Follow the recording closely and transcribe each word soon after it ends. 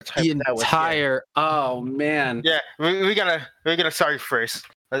type The that was. entire. Oh man. Yeah, we're gonna start first.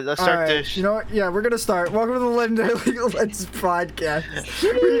 Let's start this. You know what? Yeah, we're gonna start. Welcome to the Legendary Legal Legends podcast.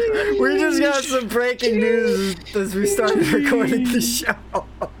 We just got some breaking news as we started recording the show.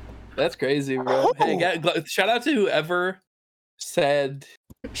 That's crazy, bro. Hey, shout out to whoever said.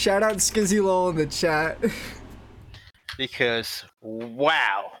 Shout out Skizzy Lol in the chat. Because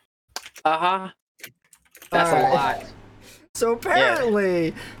wow. That's a lot. So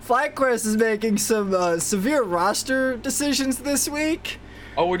apparently, FlyQuest is making some severe roster decisions this week.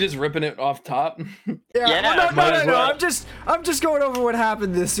 Oh, we're just ripping it off top. Yeah, Yeah, might as no. well. I'm just going over what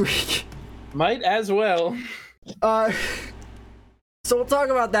happened this week. Might as well. So we'll talk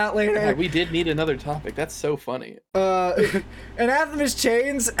about that later. Yeah, we did need another topic. That's so funny. Anathema's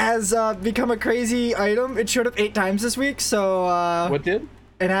Chains has become a crazy item. It showed up 8 times this week, so What did?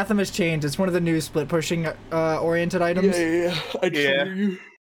 Anathema's Chains. It's one of the new split pushing oriented items. Yeah. I hear you.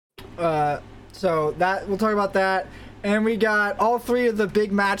 So that we'll talk about that. And we got all 3 of the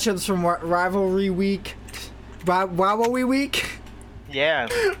big matchups from Rivalry Week. Rivalry Week? Yeah.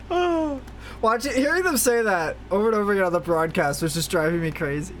 Hearing them say that over and over again on the broadcast was just driving me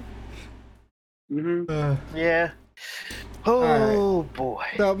crazy. Yeah. Oh boy.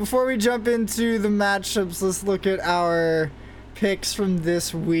 So before we jump into the matchups, let's look at our picks from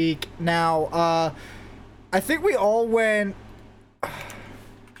this week. Now, I think we all went.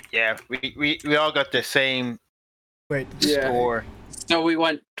 Yeah, we all got the same score. So we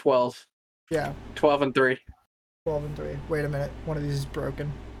went 12. Yeah, 12 and 3. 12 and 3. Wait a minute, one of these is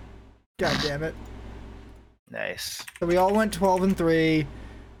broken. God damn it. Nice. So we all went 12 and 3.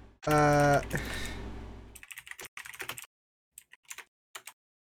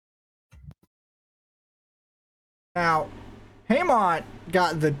 Now, Haymont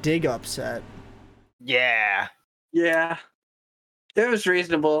got the dig upset. Yeah. Yeah. It was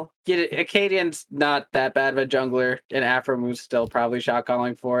reasonable. Acadian's not that bad of a jungler, and Afromoon's still probably shot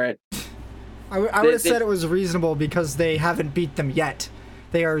calling for it. I would have said it was reasonable because they haven't beat them yet.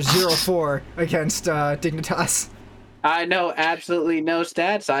 They are 0-4 against Dignitas. I know absolutely no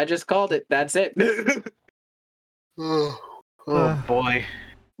stats. I just called it. That's it. Oh boy.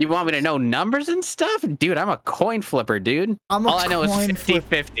 You want me to know numbers and stuff? Dude, I'm a coin flipper, dude. All I know is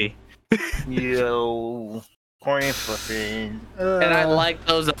 50-50. Yo. Coin flipping. And I like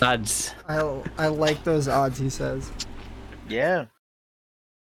those odds. I like those odds, he says. Yeah.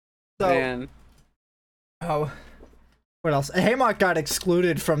 So, Man. oh, what else? Haymont got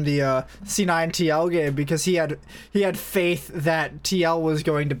excluded from the C9 TL game because he had faith that TL was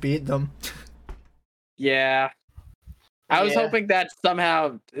going to beat them. Yeah. I was hoping that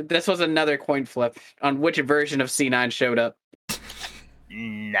somehow this was another coin flip on which version of C9 showed up.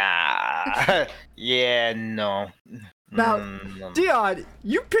 Nah. Yeah, no. Now, Dion,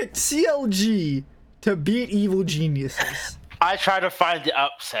 you picked CLG to beat Evil Geniuses. I try to find the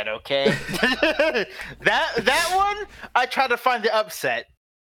upset, okay? that one, I try to find the upset.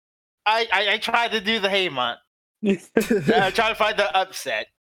 I try to do the Haymont. I try to find the upset.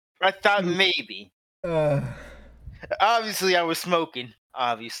 I thought maybe. Obviously, I was smoking.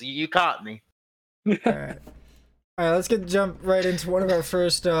 Obviously, you caught me. All right, let's jump right into one of our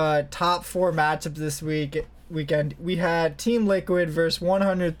first top 4 matchups this weekend. We had Team Liquid versus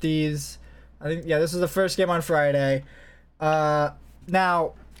 100 Thieves. I think this is the first game on Friday.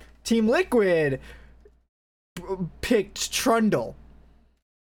 Now, Team Liquid picked Trundle.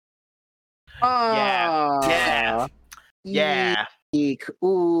 Yeah. Eek.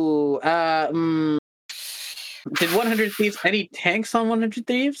 Ooh. Did 100 Thieves any tanks on 100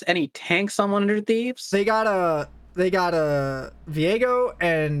 Thieves? Any tanks on 100 Thieves? They got a Viego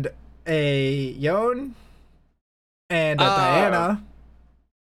and a Yone and a Diana.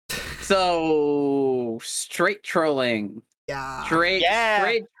 So straight trolling. Yeah. Straight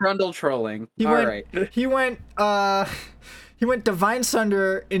Trundle trolling. He went Divine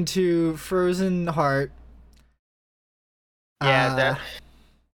Sunder into Frozen Heart. Yeah,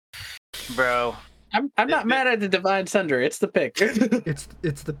 bro. I'm not mad at the Divine Sunder. It's the pick.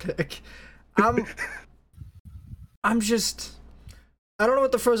 it's the pick. I'm just, I don't know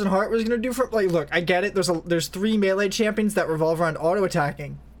what the Frozen Heart was gonna do for. Like, look, I get it. There's 3 melee champions that revolve around auto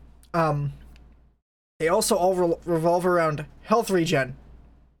attacking. They also all revolve around health regen.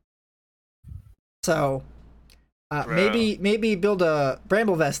 So, maybe build a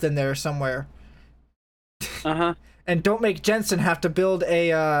Bramble Vest in there somewhere. And don't make Jensen have to build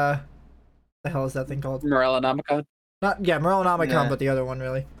a the hell is that thing called? Morellonomicon? Morellonomicon, but the other one,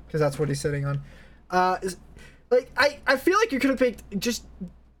 really. Because that's what he's sitting on. I feel like you could have picked just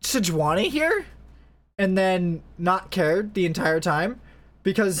Sejuani here, and then not cared the entire time.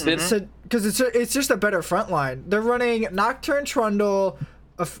 because it's just a better front line. They're running Nocturne, Trundle,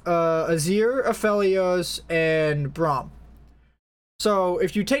 Azir, Aphelios, and Braum. So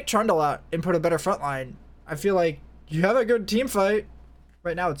if you take Trundle out and put a better front line, I feel like you have a good team fight.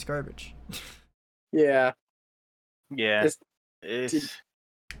 Right now, it's garbage. Yeah. Yeah.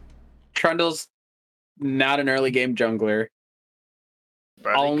 Trundle's not an early game jungler.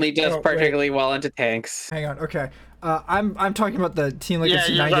 Only does Oh, particularly well into tanks. Hang on, okay. I'm talking about the Team Liquid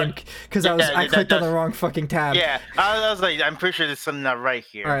Yeah, C9 game because I clicked on the wrong fucking tab. Yeah, I was like, I'm pretty sure there's something not right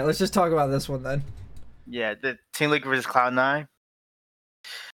here. All right, let's just talk about this one then. Yeah, the Team Liquid versus Cloud9.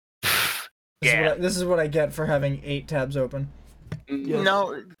 This is what I get for having 8 tabs open. Yes.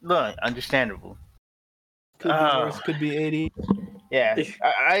 No, look, understandable. Could be worse. Could be 80. Yeah,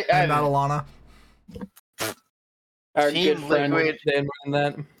 I'm not Alana. Our Team good friend. Liquid. Stand behind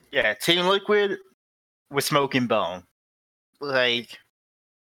that. Yeah, Team Liquid with Smoking Bone. Like,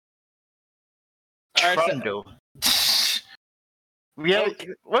 Trundle. When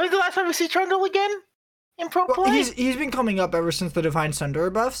was the last time we see Trundle again in pro play? He's been coming up ever since the Divine Sunder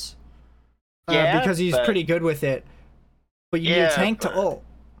buffs. Because he's but- pretty good with it. But you need a tank to ult.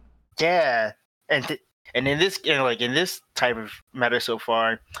 Yeah, and in this in this type of meta so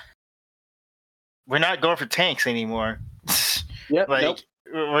far, we're not going for tanks anymore. Yep. Like Nope.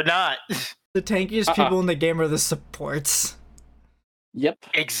 we're not. The tankiest people in the game are the supports. Yep.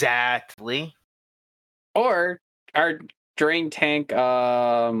 Exactly. Or our drain tank,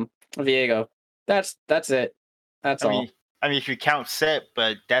 Viego. That's it. That's all. I mean, if you count Set,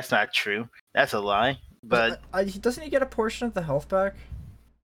 but that's not true. That's a lie. But doesn't he get a portion of the health back?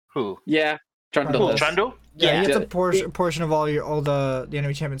 who? Yeah. Trundle. Who, does. Trundle? Yeah, he Yeah. gets a portion of all the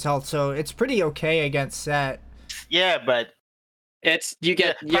enemy champion's health, so it's pretty okay against Set. Yeah, but It's you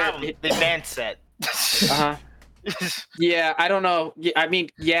get they ban Set. uh-huh. Yeah, I don't know. I mean,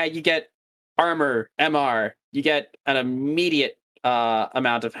 yeah, you get armor, MR. You get an immediate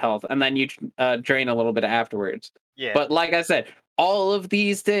amount of health, and then you drain a little bit afterwards. Yeah. But like I said, all of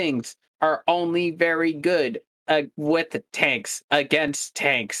these things are only very good with tanks against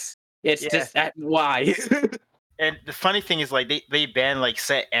tanks. It's just why. And the funny thing is, like, they banned like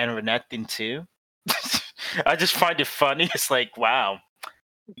Set and Renekton too. I just find it funny. It's like, wow,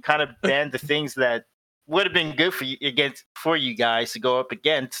 you kind of banned the things that would have been good for you guys to go up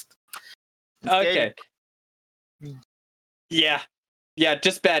against. Okay. Yeah,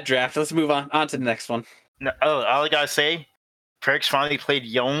 just bad draft. Let's move on to the next one. No, all I gotta say, Perks finally played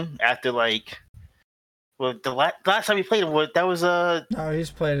Yone after like, well, the last time he played him, that was No, he's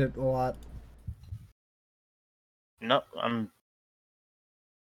played it a lot. no, I'm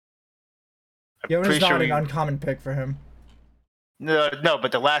Yona's pretty not sure an uncommon pick for him. no,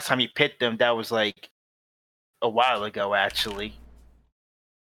 but the last time he picked him, that was like a while ago, actually.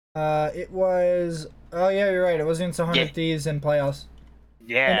 It was. Oh yeah, you're right. It was against 100 Thieves in playoffs.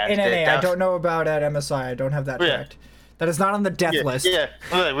 Yeah, In NA, I don't know about at MSI. I don't have that tracked. That is not on the death list. Yeah,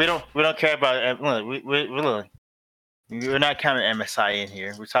 look, we don't care about. Look, we're not counting MSI in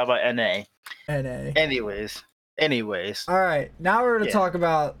here. We're talking about NA. NA. Anyways. All right, now we're going to talk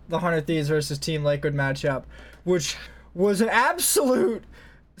about the 100 Thieves versus Team Liquid matchup, which was an absolute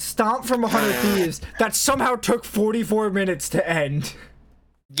stomp from 100 Thieves that somehow took 44 minutes to end.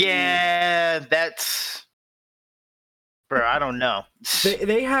 Yeah, that's. Bro, I don't know.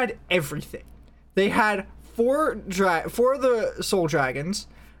 They had everything. They had four of the Soul Dragons,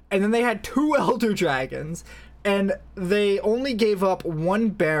 and then they had 2 Elder Dragons, and they only gave up 1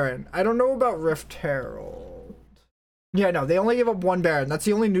 Baron. I don't know about Rift Herald. Yeah, no, they only gave up 1 Baron. That's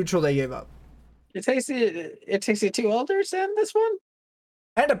the only neutral they gave up. It takes you 2 elders in this one,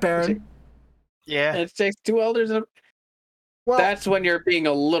 And a Baron. Yeah. it takes 2 elders. Well, That's when you're being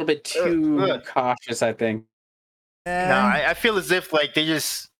a little bit too cautious, I think. No, I feel as if like they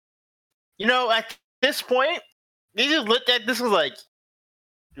just, at this point, they just looked at this was like,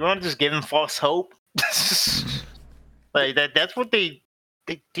 you want to just give them false hope? Like that's what they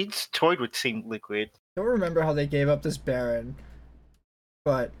just toyed with Team Liquid. I don't remember how they gave up this Baron,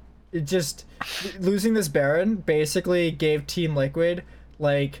 but it just losing this Baron basically gave Team Liquid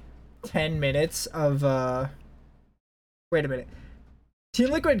like 10 minutes of wait a minute. Team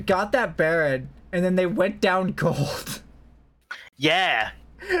Liquid got that Baron and then they went down gold. Yeah.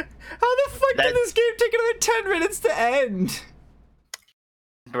 How the fuck did this game take another 10 minutes to end?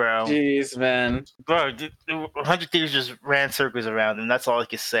 Bro. Jeez, man. Bro, 100 Thieves just ran circles around him. That's all I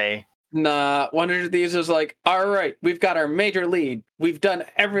can say. Nah, 100 Thieves was like, all right, we've got our major lead. We've done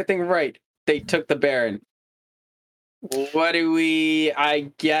everything right. They took the Baron. What do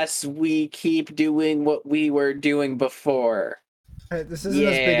I guess we keep doing what we were doing before. This isn't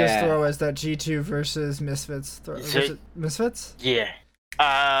as big a throw as that G2 versus Misfits throw. Was it Misfits? Yeah.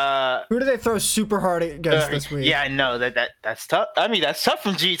 Who do they throw super hard against this week? Yeah, I know that's tough. I mean, that's tough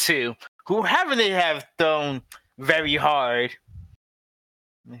from G2. Who haven't they have thrown very hard?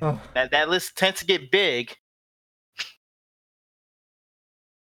 Oh. That list tends to get big.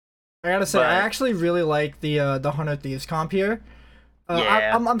 I gotta say, I actually really like the 100 Thieves comp here.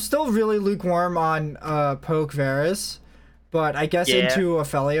 I'm still really lukewarm on Poke Varus, but I guess into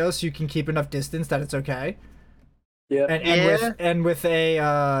Aphelios you can keep enough distance that it's okay. Yeah. And with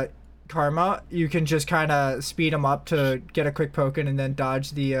a Karma, you can just kind of speed him up to get a quick poke in and then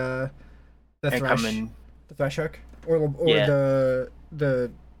dodge the thresh hook or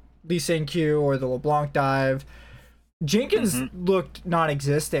the Lee Sin Q or the LeBlanc dive. Jenkins looked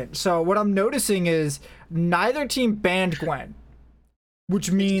non-existent. So what I'm noticing is neither team banned Gwen,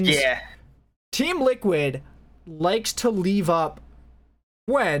 which means Team Liquid likes to leave up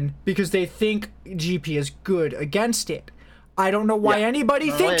Gwen because they think GP is good against it. I don't know why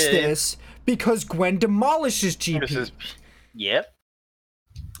anybody thinks this, because Gwen demolishes GP. Yep.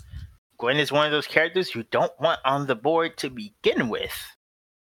 Gwen is one of those characters you don't want on the board to begin with.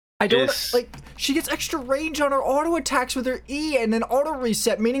 I don't she gets extra range on her auto attacks with her E and then auto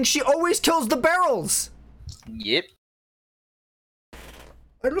reset, meaning she always kills the barrels. Yep.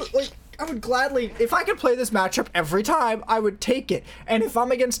 I would gladly, if I could play this matchup every time, I would take it. And if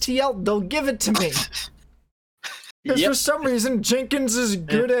I'm against TL, they'll give it to me. Because for some reason, Jenkins is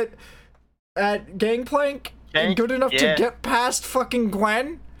good at Gangplank and good enough to get past fucking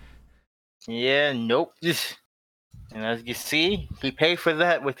Gwen. Yeah, nope. And as you see, he paid for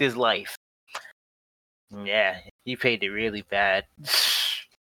that with his life. Yeah, he paid it really bad.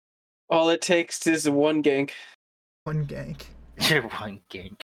 All it takes is one gank. One gank. One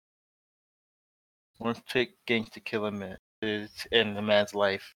gank. One pick gank to kill a man is in the man's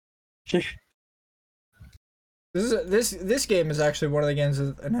life. This game is actually one of the games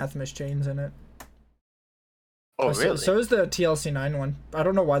with Anathema's chains in it. Oh, really? So is the TLC9 one. I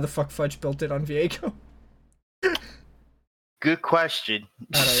don't know why the fuck Fudge built it on Viego. Good question.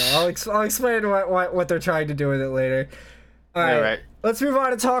 I don't know. I'll explain what they're trying to do with it later. All right. Let's move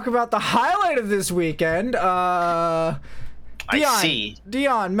on and talk about the highlight of this weekend. Dion, I see.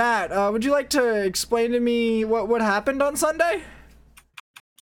 Dion, Matt, would you like to explain to me what happened on Sunday?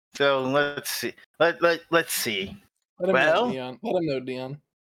 So let's see. Let's see. Let him know, Dion.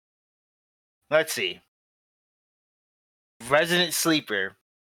 Let's see. Resident Sleeper.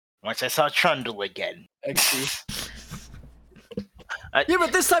 Once I saw Trundle again. Yeah,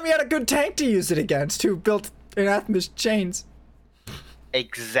 but this time he had a good tank to use it against, who built Anathema's chains.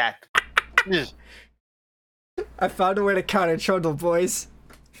 Exactly. I found a way to counter Trundle, boys.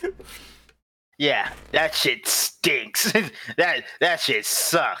 Yeah, that shit stinks. that shit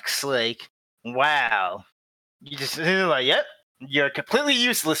sucks. Like, wow. You just like, yep, you're completely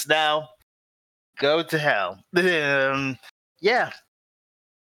useless now. Go to hell. Yeah.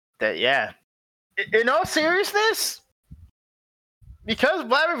 In all seriousness, because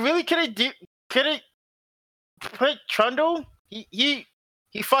Vladimir really couldn't put Trundle, he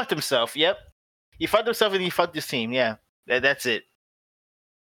fucked himself. Yep, he fucked himself and he fucked his team. Yeah, that's it.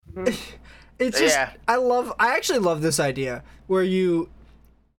 It's just I actually love this idea where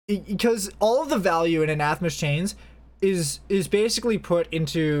because all of the value in Anathema's chains is basically put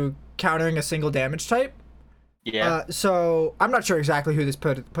into countering a single damage type. Yeah. So I'm not sure exactly who this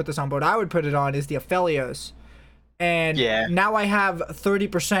put this on, but what I would put it on is the Aphelios. And now I have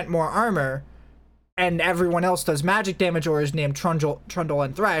 30% more armor, and everyone else does magic damage or is named Trundle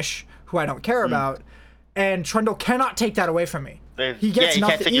and Thresh, who I don't care about. And Trundle cannot take that away from me. He gets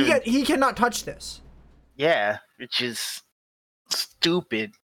nothing. He cannot touch this. Yeah, which is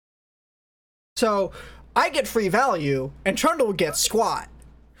stupid. So I get free value, and Trundle gets squat.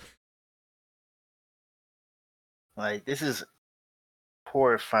 Like, this is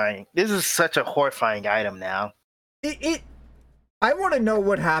horrifying. This is such a horrifying item now. I want to know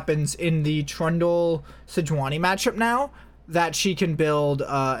what happens in the Trundle Sejuani matchup now that she can build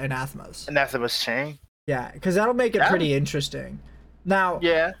Anathema's chain. Yeah, because that'll make it pretty interesting. Now,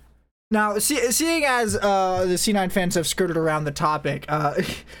 seeing as the C9 fans have skirted around the topic,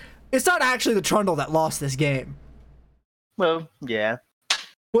 it's not actually the Trundle that lost this game. Well, yeah.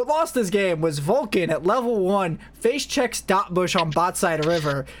 What lost this game was Vulcan at level 1 face checks Dot Bush on bot side of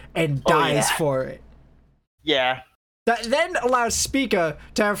river and dies for it. Yeah. That then allows Spica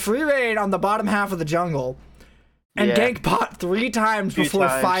to have free reign on the bottom half of the jungle and gank bot 3 times before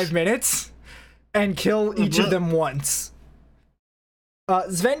 5 minutes and kill each of them once.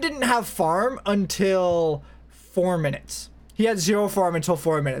 Sven didn't have farm until 4 minutes. he had 0 farm until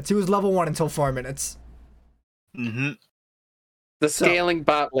 4 minutes. He was level 1 until 4 minutes. Mm-hmm. The scaling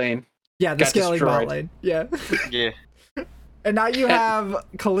bot lane. Yeah, the got scaling destroyed. bot lane. Yeah. Yeah. And now you have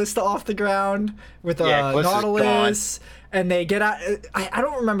Callista off the ground with Callista's Nautilus, and they get out. I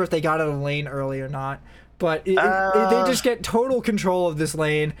don't remember if they got out of the lane early or not, but they just get total control of this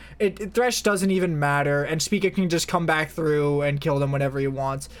lane. Thresh doesn't even matter, and Spica can just come back through and kill them whenever he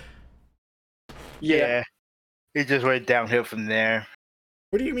wants. Yeah. He just went downhill from there.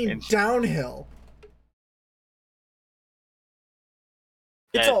 What do you mean downhill?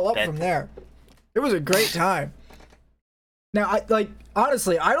 It's all up from there. It was a great time. Now,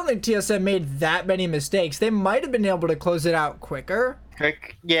 honestly, I don't think TSM made that many mistakes. They might have been able to close it out quicker.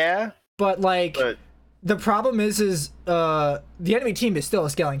 Yeah. But the problem is the enemy team is still a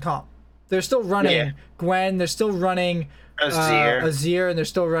scaling comp. They're still running Gwen. They're still running Azir, and they're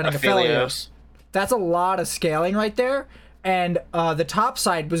still running Aphelios. That's a lot of scaling right there. And the top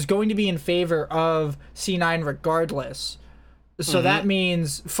side was going to be in favor of C9 regardless. So that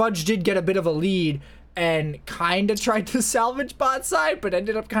means Fudge did get a bit of a lead and kind of tried to salvage bot side, but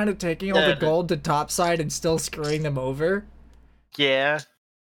ended up kind of taking all the gold to top side and still screwing them over. Yeah.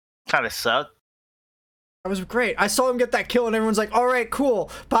 Kind of sucked. That was great. I saw him get that kill and everyone's like, all right, cool.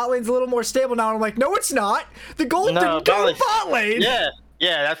 Bot lane's a little more stable now. And I'm like, no, it's not. The gold didn't go to bot lane. Yeah,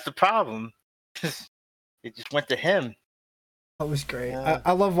 that's the problem. It just went to him. That was great.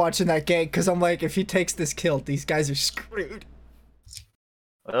 I love watching that gank because I'm like, if he takes this kill, these guys are screwed.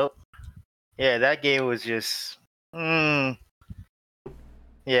 Well, yeah, that game was just, yeah,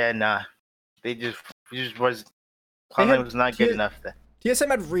 nah. They just was not good enough. TSM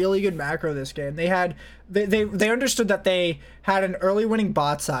had really good macro this game. They understood that they had an early winning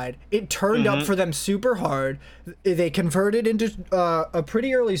bot side. It turned up for them super hard. They converted into a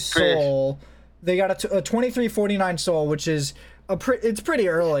pretty early soul. They got a 2349 soul, which is it's pretty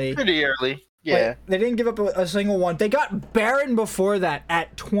early. Pretty early. Yeah. Like, they didn't give up a single one. They got Baron before that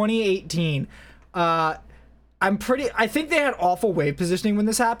at 2018. I think they had awful wave positioning when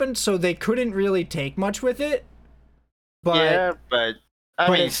this happened, so they couldn't really take much with it. But I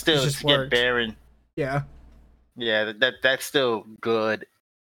mean, still to get Baron. Yeah. Yeah, that's still good.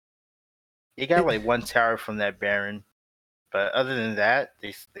 You got like one tower from that Baron, but other than that,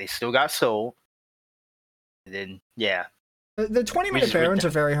 they still got soul. And then the 20-minute Barons are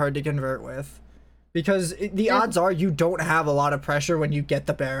very hard to convert with, because the odds are you don't have a lot of pressure when you get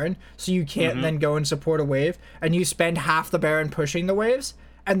the Baron, so you can't then go and support a wave, and you spend half the Baron pushing the waves,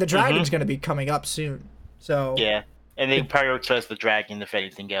 and the Dragon's going to be coming up soon. So yeah. And they prioritize the Dragon if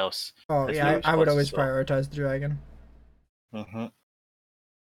anything else. Oh, yeah, I would always prioritize the Dragon. And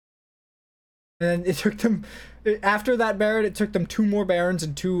then it took them, after that Baron, it took them 2 more Barons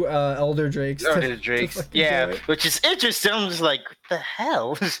and 2 Elder Drakes. Yeah, which is interesting. I'm just like, what the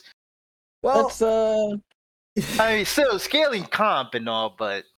hell? Well, I mean, still scaling comp and all,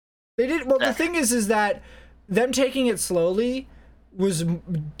 but they did. Well, the thing is that them taking it slowly was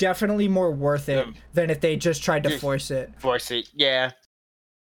definitely more worth it than if they just tried to force it. Yeah.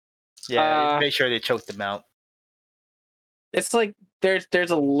 Make sure they choked them out. It's like there's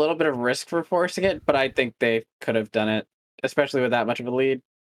a little bit of risk for forcing it, but I think they could have done it, especially with that much of a lead.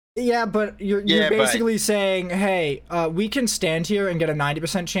 Yeah, but you're basically saying, hey, we can stand here and get a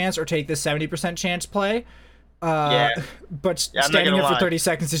 90% chance or take this 70% chance play. But standing here for 30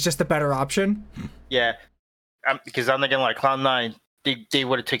 seconds is just a better option. Yeah. Because I'm not gonna lie, Cloud9, they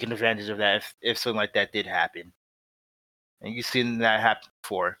would have taken advantage of that if something like that did happen. And you've seen that happen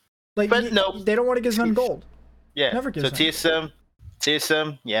before. But no, they don't want to give them gold. Yeah. Never gives them.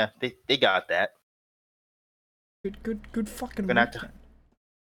 TSM, yeah, they got that. Good fucking. I'm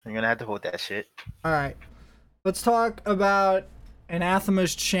gonna have to hold that shit. All right, let's talk about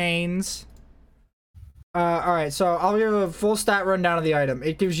Anathema's chains. All right, so I'll give a full stat rundown of the item.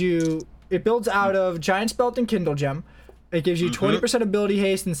 It builds out of Giant's Belt and Kindle Gem. It gives you 20% ability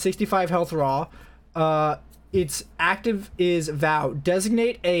haste and 65 health raw. Its active is Vow.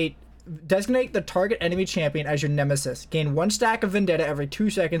 Designate the target enemy champion as your nemesis. Gain 1 stack of Vendetta every 2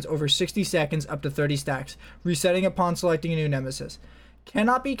 seconds over 60 seconds up to 30 stacks, resetting upon selecting a new nemesis.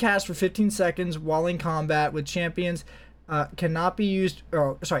 Cannot be cast for 15 seconds while in combat with champions. Can be used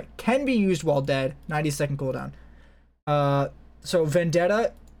while dead. 90-second cooldown. So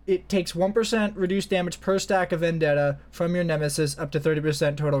Vendetta, it takes 1% reduced damage per stack of Vendetta from your nemesis up to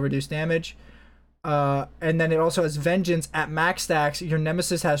 30% total reduced damage. And then it also has Vengeance. At max stacks, your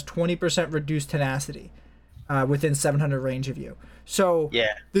nemesis has 20% reduced tenacity within 700 range of you. So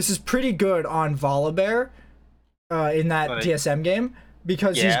this is pretty good on Volibear in that TSM game,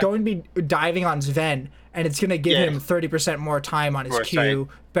 because he's going to be diving on Sven, and it's gonna give him 30% more time on his Q,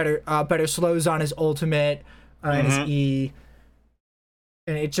 better slows on his ultimate, and his E.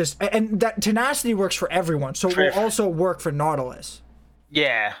 And it just that tenacity works for everyone, so it will also work for Nautilus.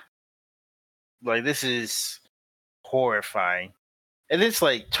 Yeah, like this is horrifying, and it's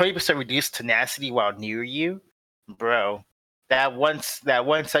like 20% reduced tenacity while near you, bro. That 1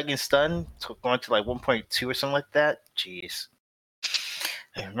 second stun going to like 1.2 or something like that. Jeez,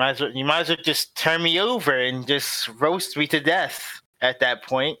 you might as well just turn me over and just roast me to death at that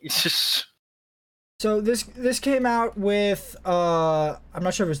point. It's just. So this came out with I'm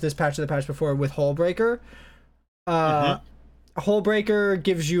not sure if it was this patch or the patch before with Hullbreaker. Hullbreaker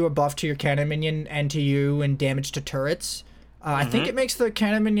gives you a buff to your cannon minion and to you and damage to turrets. I think it makes the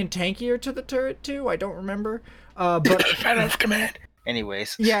cannon minion tankier to the turret too. I don't remember. But Banner of Command.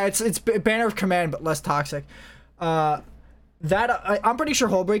 Anyways. Yeah, it's Banner of Command but less toxic. I'm pretty sure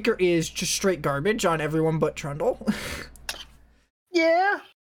Hullbreaker is just straight garbage on everyone but Trundle. Yeah.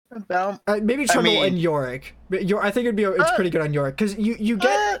 About maybe Trundle and Yorick. I think it's pretty good on Yorick because you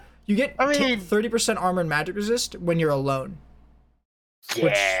get 30% armor and magic resist when you're alone.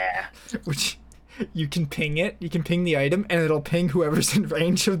 Yeah. Which you can ping it. You can ping the item and it'll ping whoever's in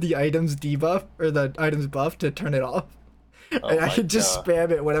range of the item's debuff or the item's buff to turn it off. And I can just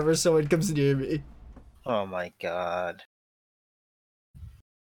spam it whenever someone comes near me. Oh my god.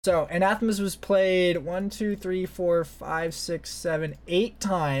 So, Anathemas was played 1, 2, 3, 4, 5, 6, 7, 8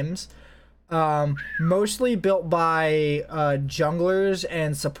 times. Mostly built by junglers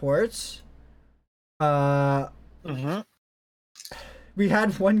and supports. We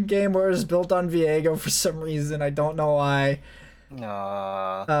had one game where it was built on Viego for some reason. I don't know why.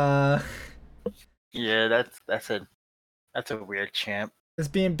 Yeah, that's a weird champ. It's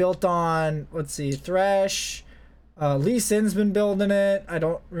being built on, let's see, Thresh. Lee Sin's been building it. I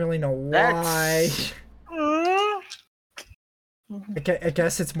don't really know why. I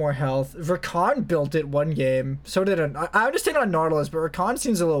guess it's more health. Rakan built it one game. So did I understand on Nautilus, but Rakan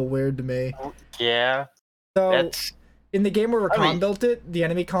seems a little weird to me. Yeah. So in the game where Rakan built it, the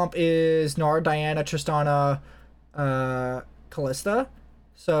enemy comp is Nara, Diana, Tristana, Kalista.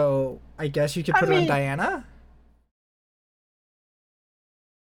 So I guess you could put it on Diana.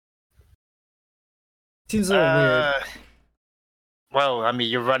 Seems a little weird. Well, I mean,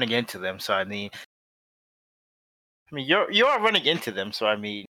 you're running into them, so I mean, you are running into them, so I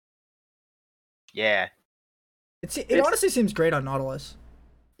mean, yeah. It honestly seems great on Nautilus.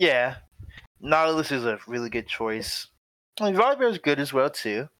 Yeah, Nautilus is a really good choice. I mean, Volibear is good as well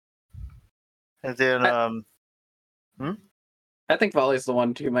too. And then, I think Volley's the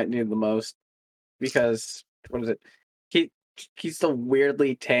one you might need the most because what is it? He's still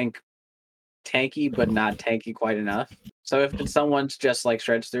weirdly tanky, but not tanky quite enough. So if someone's just like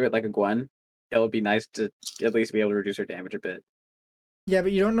stretched through it like a Gwen, it would be nice to at least be able to reduce her damage a bit. Yeah,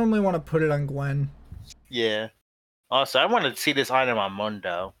 but you don't normally want to put it on Gwen. Yeah. Also, I want to see this item on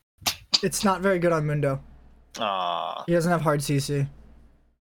Mundo. It's not very good on Mundo. Aww. He doesn't have hard CC.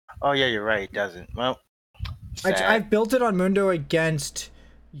 Oh yeah, you're right. It doesn't. Well, I've built it on Mundo against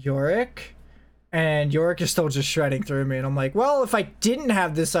Yorick. And Yorick is still just shredding through me. And I'm like, well, if I didn't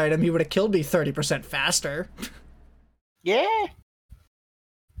have this item, he would have killed me 30% faster. Yeah.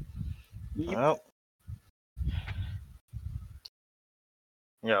 Well.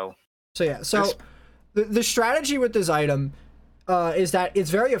 Yo. So yeah, the strategy with this item is that it's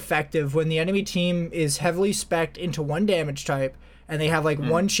very effective when the enemy team is heavily spec'd into one damage type and they have like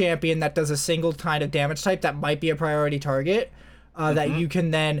one champion that does a single kind of damage type that might be a priority target that you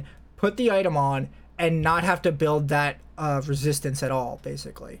can then put the item on and not have to build that resistance at all,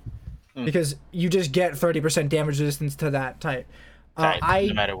 basically. Because you just get 30% damage resistance to that type. No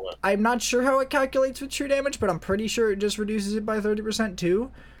matter what. I'm not sure how it calculates with true damage, but I'm pretty sure it just reduces it by 30%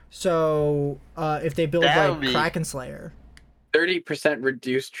 too. So if they build Kraken Slayer, 30%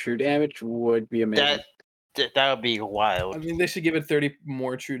 reduced true damage would be amazing. That would be wild. I mean, they should give it 30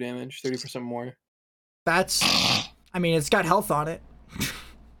 more true damage, 30% more. It's got health on it.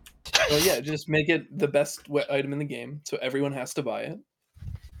 Well, yeah, just make it the best item in the game, so everyone has to buy it.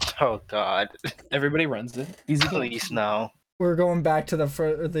 Oh God! Everybody runs it. Easy. Please no. We're going back to the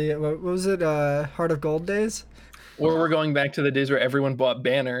what was it? Heart of Gold days. Or we're going back to the days where everyone bought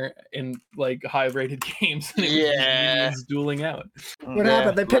Banner in like high-rated games and it was dueling out. What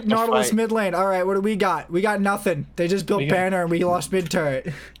happened? They picked Nautilus mid lane. All right, what do we got? We got nothing. They just built Banner and we lost mid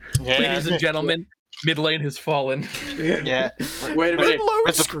turret. Yeah. Ladies and gentlemen, mid lane has fallen. Yeah. Wait a minute,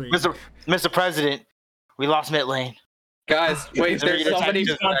 Mr. President, we lost mid lane. Guys, wait, there's somebody.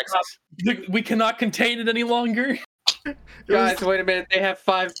 We cannot contain it any longer. Guys, wait a minute. They have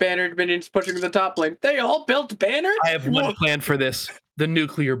 5 bannered minions pushing the top lane. They all built banner? I have one plan for this: the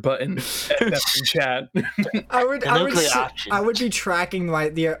nuclear button. FF in chat. I would be tracking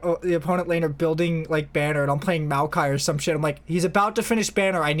the opponent laner building like banner, and I'm playing Maokai or some shit. I'm like, he's about to finish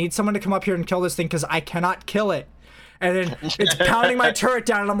banner. I need someone to come up here and kill this thing because I cannot kill it. And then it's pounding my turret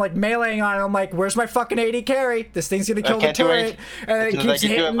down, and I'm like meleeing on it. I'm like, where's my fucking AD carry? This thing's gonna kill the turret. And then it keeps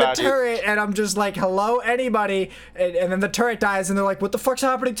hitting the turret, and I'm just like, hello, anybody? And then the turret dies, and they're like, what the fuck's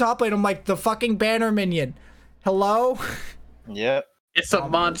happening top lane? I'm like, the fucking banner minion. Hello? Yep. It's a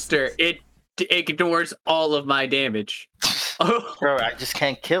monster. It ignores all of my damage. Bro, I just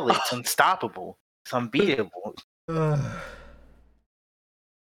can't kill it. It's unstoppable. It's unbeatable.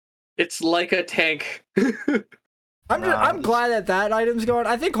 It's like a tank. I'm glad that item's going.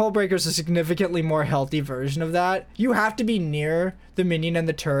 I think Hullbreaker's a significantly more healthy version of that. You have to be near the minion and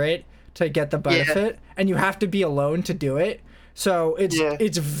the turret to get the benefit, and you have to be alone to do it. So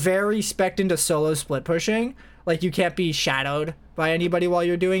it's very spec'd into solo split pushing. Like, you can't be shadowed by anybody while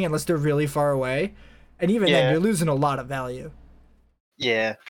you're doing it unless they're really far away. And even then, you're losing a lot of value.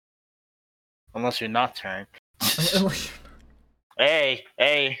 Yeah. Unless you're Nocturne. Hey,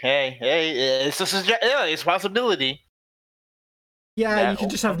 it's a possibility. Yeah, you can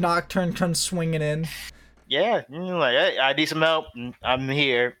just have Nocturne come swinging in. Yeah, like, hey, I need some help. I'm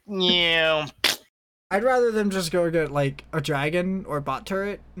here. Yeah. I'd rather them just go get, like, a dragon or bot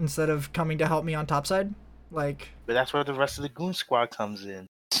turret instead of coming to help me on topside. Like, but that's where the rest of the goon squad comes in.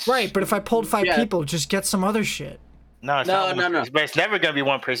 Right, but if I pulled 5 people, just get some other shit. No. But it's never gonna be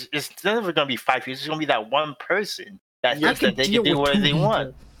one person. It's never gonna be 5 people. It's gonna be that one person that thinks that they can do whatever they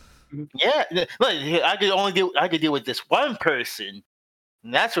want. Yeah, look, I could deal with this one person,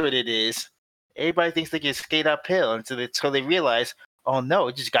 and that's what it is. Everybody thinks they can skate uphill until they realize, oh no,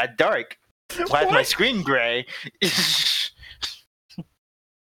 it just got dark. Why is my screen gray?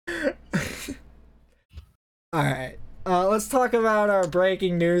 All right. Let's talk about our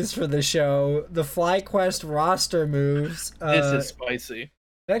breaking news for the show. The FlyQuest roster moves. This is spicy.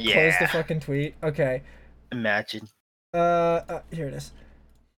 Did I close the fucking tweet? Okay. Imagine. Here it is.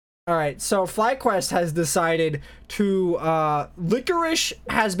 All right. So FlyQuest has decided to Licorice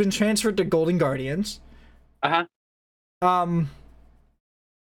has been transferred to Golden Guardians. Uh-huh.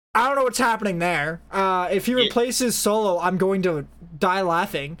 I don't know what's happening there. If he replaces Solo, I'm going to die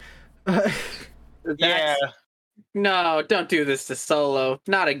laughing. Yeah. No, don't do this to Solo.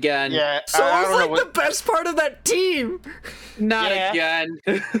 Not again. Yeah, Solo's like the best part of that team. Not again.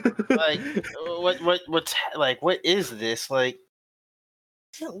 Like, what is this? Like,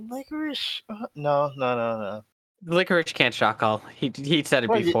 is it Licorice? No. Licorice can't shock call. He said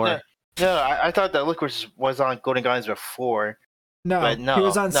it before. No, I thought that Licorice was on Golden Guardians before. No, he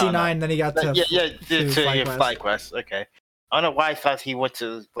was on C9, then he got to FlyQuest. Okay. I don't know why I thought he went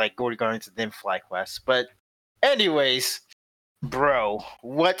to like Golden Guardians and then FlyQuest, but anyways, bro,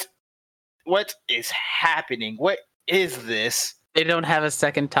 what is happening? What is this? They don't have a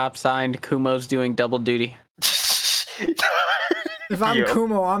second top signed. Kumo's doing double duty. If I'm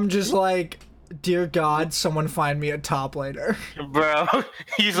Kumo, I'm just like, dear God, someone find me a top laner. Bro,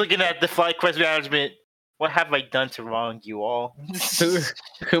 he's looking at the FlyQuest management. What have I done to wrong you all?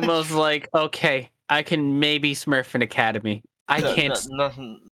 Kumo's like, okay, I can maybe smurf an academy. I can't.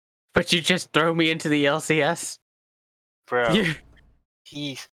 Nothing. But you just throw me into the LCS, bro.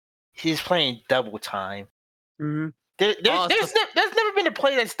 He's playing double time. Mm-hmm. There's never been a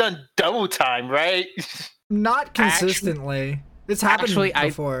play that's done double time, right? Not consistently. It's happened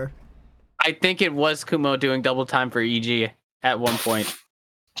before. I think it was Kumo doing double time for EG at one point.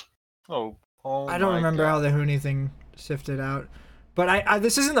 I don't remember how the Huni thing sifted out. But I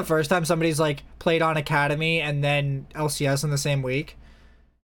this isn't the first time somebody's like played on Academy and then LCS in the same week.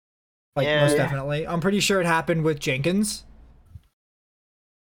 Like, most definitely. I'm pretty sure it happened with Jenkins.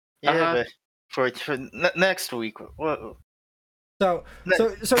 Yeah, but for next week. Whoa. So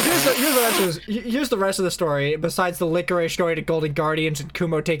here's the rest of the story. Besides the Licorice going to Golden Guardians and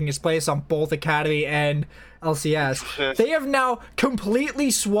Kumo taking his place on both Academy and LCS, they have now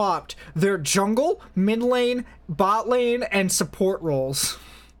completely swapped their jungle, mid lane, bot lane, and support roles.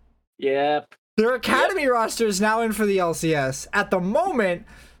 Yep. Their Academy roster is now in for the LCS. At the moment,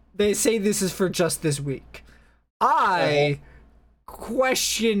 they say this is for just this week. I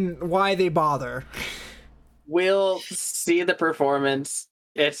question why they bother. We'll see the performance.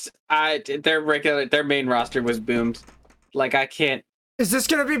 Their main roster was boomed. Like, I can't. Is this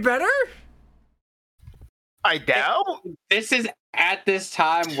gonna be better? I doubt. This is at this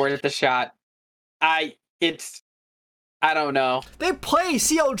time worth the shot. I don't know. They play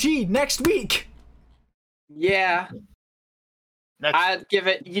CLG next week. Yeah, I'd give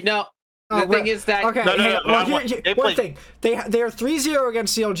it. The thing is that okay. No, Well, they one played- thing, they are 3-0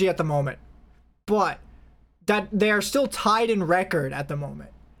 against CLG at the moment, but that they are still tied in record at the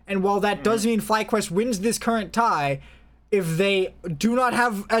moment. And while that does mean FlyQuest wins this current tie, if they do not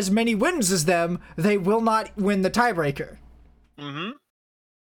have as many wins as them, they will not win the tiebreaker. Mm-hmm.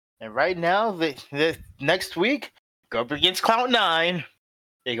 And right now, the next week, go up against Cloud9.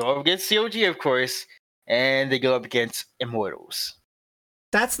 They go up against COG, of course, and they go up against Immortals.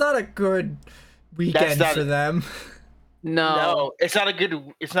 That's not a good weekend for them. no. It's not a good.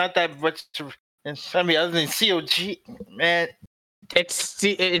 It's not that much. I mean, other than COG, man. It's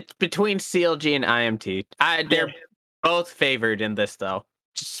between CLG and IMT. They're both favored in this though,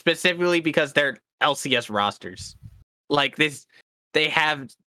 specifically because they're LCS rosters. Like this, they have.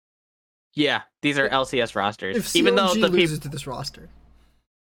 Yeah, these are LCS rosters. If CLG Even though the loses to this roster,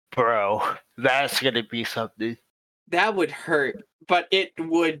 Bro, that's gonna be something. that would hurt, but it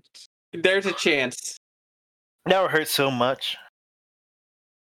would. There's a chance. That would hurt so much.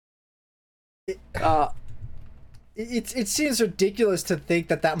 it seems ridiculous to think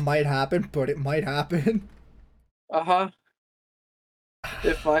that might happen, but it might happen.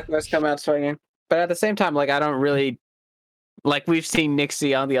 If FlyQuest come out swinging, but at the same time, like I don't really. Like we've seen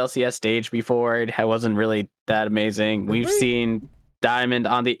Nixie on the LCS stage before. It wasn't really that amazing. We've seen Diamond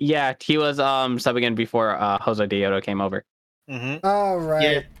on the he was subbing in before Jose Dioto came over. Mm-hmm. Oh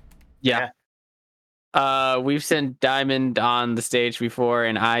right. Yeah. We've seen Diamond on the stage before,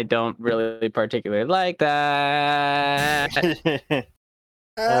 and I don't really particularly like that.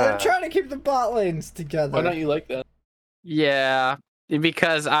 They're trying to keep the bot lanes together. Why don't you like that? Yeah,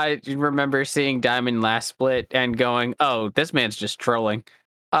 because I remember seeing Diamond last split and going, "Oh, this man's just trolling."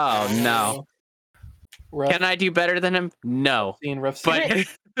 Oh no. Rough Can I do better than him? No. scene, rough But scene.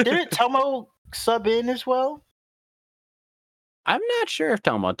 Didn't Tomo sub in as well? I'm not sure if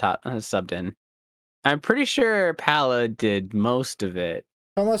Tomo subbed in. I'm pretty sure Pala did most of it.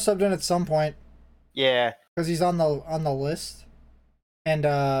 Almost subbed in at some point Yeah. because he's on the list, and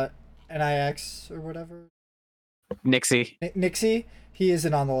NIX or whatever. Nixie. Nixie, he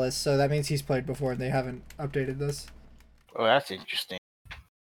isn't on the list, so that means he's played before and they haven't updated this. Oh, that's interesting.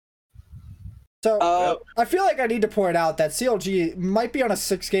 So I feel like I need to point out that CLG might be on a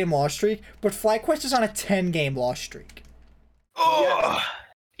 6-game loss streak, but FlyQuest is on a 10-game loss streak. Oh.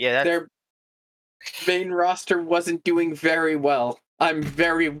 Yeah, that's Their main roster wasn't doing very well. I'm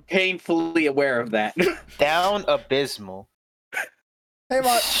very painfully aware of that. down abysmal. Hey,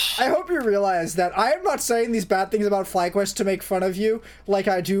 Mott, I hope you realize that I am not saying these bad things about FlyQuest to make fun of you like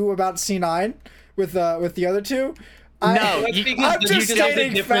I do about C9 with the other two. No, That's because I'm just there's a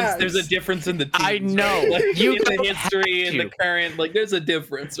stating difference. facts. There's a difference in the teams. I know. Right? Like, You in the don't history have and the to. current, like there's a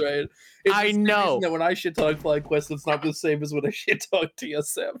difference, right? It's I the same know. reason that when I shit talk FlyQuest, it's not the same as when I shit talk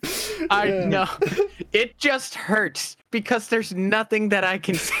TSM. I Yeah. know. It just hurts because there's nothing that I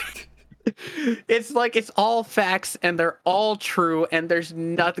can say. It's like it's all facts and they're all true and there's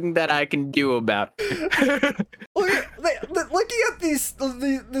nothing that I can do about it. Looking at this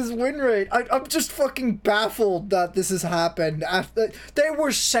win rate, I'm just fucking baffled that this has happened. After they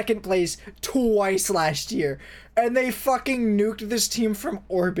were second place twice last year, and they fucking nuked this team from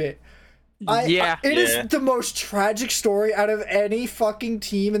orbit. It is the most tragic story out of any fucking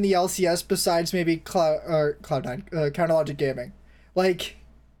team in the LCS besides maybe Cloud9, Counter Logic Gaming. Like,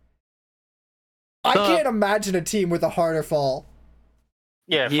 I can't imagine a team with a harder fall.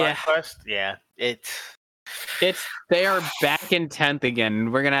 Yeah, Yeah. FlyQuest. Yeah, it's They are back in 10th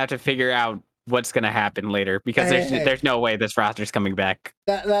again. We're gonna have to figure out what's gonna happen later because there's no way this roster's coming back.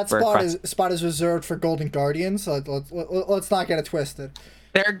 That For spot is reserved for Golden Guardians, so let's not get it twisted.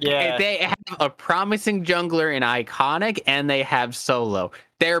 They have a promising jungler in Iconic and they have Solo.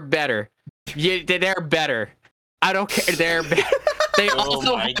 They're better. They're better. I don't care. They're better. They oh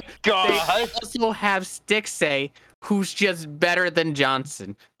my They god. also have Stixay, who's just better than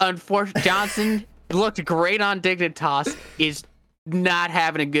Johnson. Unfortunately, Johnson looked great on Dignitas, is not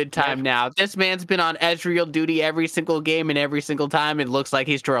having a good time now. This man's been on Ezreal duty every single game, and every single time it looks like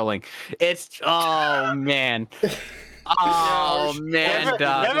he's trolling. Oh man. Oh man, Never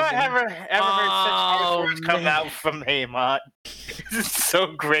dog. ever heard such words come out from Haymont. This is so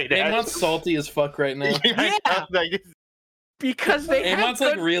great. Amon's salty as fuck right now. Because they have Amon's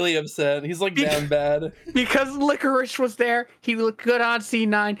like really upset. He's like down bad. because Licorice was there. He looked good on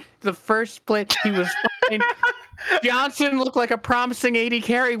C9. The first split, he was fine. Johnson looked like a promising AD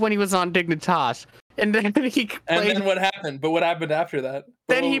carry when he was on Dignitas. And then he played. And then what happened? But what happened after that?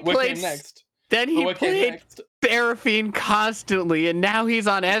 Then he what played came next? Then he What came played next? Seraphine constantly, and now he's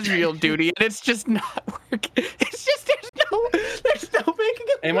on Ezreal duty, and it's just not working. It's just there's no there's no making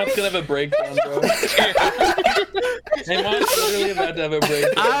a Amon's gonna have a breakdown, bro. Amon's literally about to have a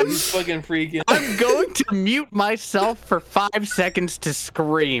breakdown. He's fucking freaking. I'm going to mute myself for 5 seconds to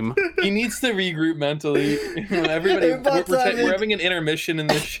scream. He needs to regroup mentally. Everybody, we're having an intermission in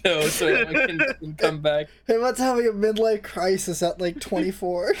this show, so Amon can come back. Hey, what's having a midlife crisis at like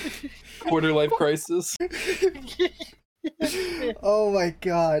 24? Quarter life crisis. Oh my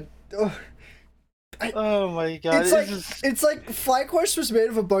god. Oh my god. It's like FlyQuest was made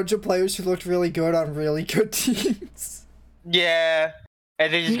of a bunch of players who looked really good on really good teams. Yeah.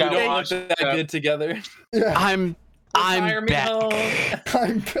 And they just got don't look launched. that good together. Yeah. I'm back.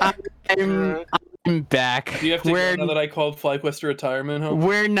 I'm back. Do you have to go now that I called FlyQuest a retirement home?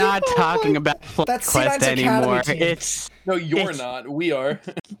 We're not talking about That's FlyQuest C9's anymore. Academy team. No, you're not. We are.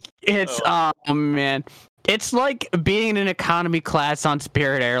 Oh man. It's like being in an economy class on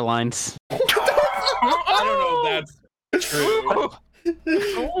Spirit Airlines. I don't know if that's true.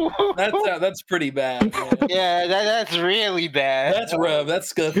 That's pretty bad, man. Yeah, that's really bad. That's rough. That's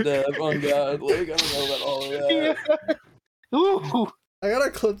scuffed up. Oh god, like I don't know about all of that. Ooh. I gotta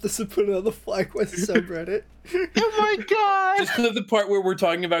clip this and put it on the FlyQuest subreddit. Oh my god. Just clip the part where we're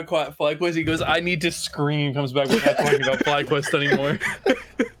talking about FlyQuest. He goes, "I need to scream." Comes back. We're not talking about FlyQuest anymore.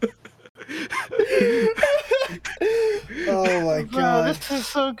 Oh my god. This is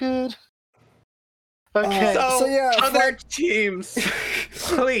so good. Okay. So yeah, other teams,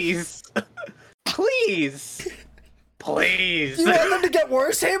 please. You want them to get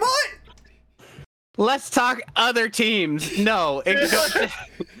worse, hey bot? Let's talk other teams. No,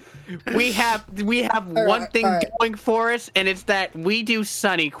 we have one thing going for us, and it's that we do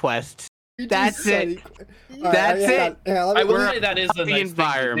Sunny Quest. That's it. That's it. I will say that is a nice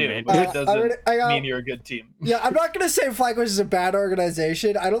environment. Thing to do. It doesn't mean you're a good team. Yeah, I'm not gonna say FlyQuest is a bad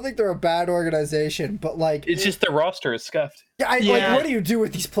organization. I don't think they're a bad organization, but like, it's just their roster is scuffed. Yeah, like, what do you do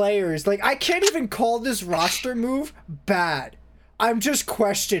with these players? Like, I can't even call this roster move bad. I'm just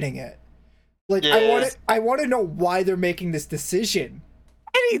questioning it. Like, I want to know why they're making this decision.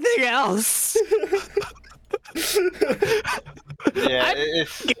 Anything else? Yeah,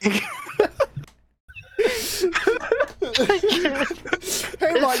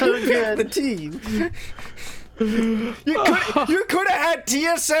 Hey, Mom, you picked the team. You could have had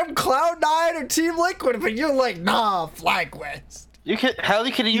TSM, Cloud9, or Team Liquid, but you're like, nah, FlyQuest. you could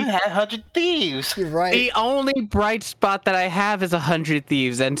even have 100 Thieves. You're right. The only bright spot that I have is 100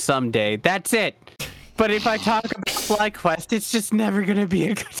 Thieves and Someday. That's it. But if I talk about FlyQuest, it's just never gonna be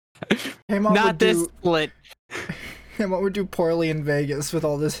a good. Not this split. What would do poorly in Vegas with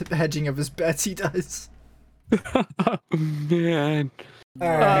all this hedging of his bets he does? Man. He'd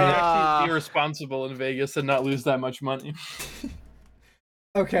actually be irresponsible in Vegas and not lose that much money.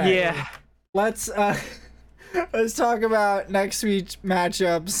 Okay. Yeah. Let's talk about next week's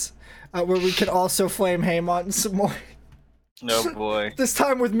matchups, where we can also flame Haymon some more. No boy. This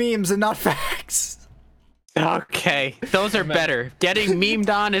time with memes and not facts. Okay, those are better. Getting memed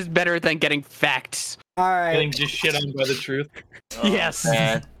on is better than getting facts. All right. Getting just shit on by the truth. Yes.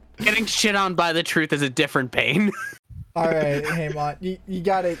 Man. Getting shit on by the truth is a different pain. All right, Haymon, you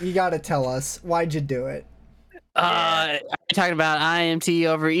gotta tell us, why'd you do it? I'm talking about IMT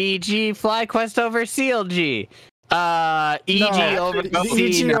over EG, FlyQuest over CLG. EG over EG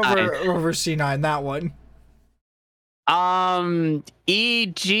C9. over C9, that one.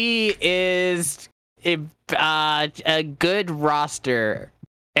 EG is a good roster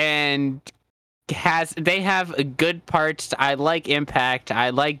and they have good parts. I like Impact.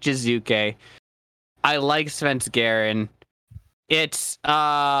 I like Jizuke. I like Svenskeren. It's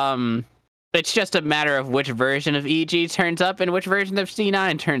just a matter of which version of EG turns up and which version of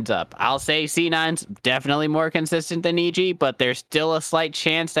C9 turns up. I'll say C9's definitely more consistent than EG, but there's still a slight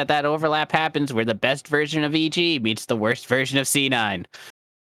chance that overlap happens where the best version of EG meets the worst version of C9.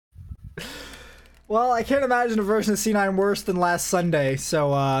 Well, I can't imagine a version of C9 worse than last Sunday,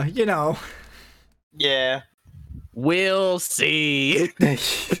 so, you know. Yeah. We'll see.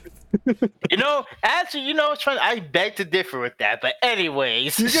 Actually, it's funny. I beg to differ with that, but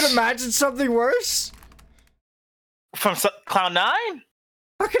anyways. You can imagine something worse? From Cloud9?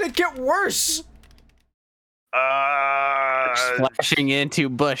 How can it get worse? Splashing into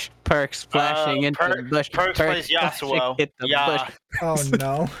bush. Perks splashing into the bush. Perks plays Yasuo. Bush. Oh,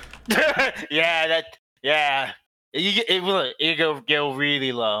 no. Yeah. It go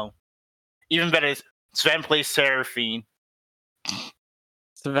really low. Even better is Sven plays Seraphine.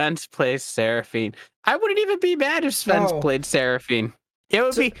 Sven's plays Seraphine. I wouldn't even be mad if Sven's played Seraphine. It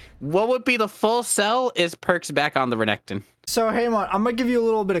would be what would be the full sell is Perks back on the Renekton. So Haymon, I'm gonna give you a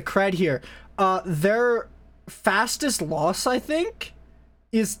little bit of cred here. Their fastest loss, I think,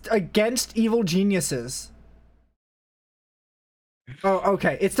 is against Evil Geniuses. Oh,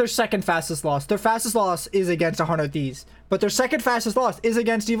 okay. It's their second fastest loss. Their fastest loss is against 100 Thieves, but their second fastest loss is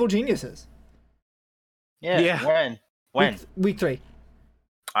against Evil Geniuses. Yeah. When? Week 3.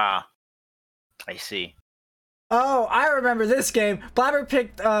 Ah, I see. Oh, I remember this game. Blabber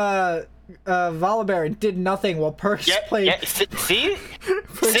picked Volibear and did nothing while Perks played. Yeah. See?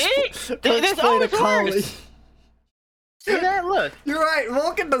 Perks, See? Perks This played a always collie. works. See that? Look. You're right.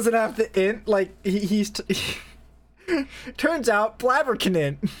 Vulcan doesn't have to int. Like he's. Turns out Blabber can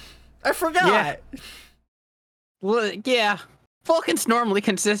int. I forgot. Yeah. Well, yeah. Vulcan's normally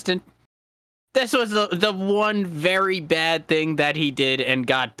consistent. This was the one very bad thing that he did and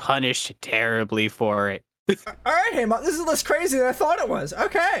got punished terribly for it. All right, hey, this is less crazy than I thought it was.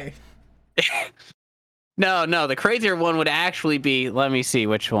 Okay. No, the crazier one would actually be. Let me see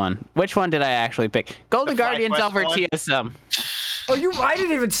which one. Which one did I actually pick? Golden Guardians over TSM. Oh, I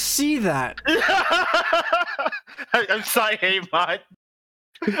didn't even see that. I'm sorry, Haymon.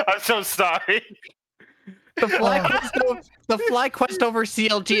 I'm so sorry. The fly quest over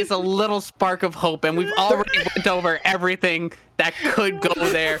CLG is a little spark of hope, and we've already went over everything that could go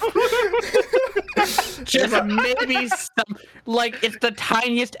there. Just maybe some, like, it's the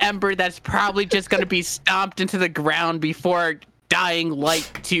tiniest ember that's probably just gonna be stomped into the ground before Dying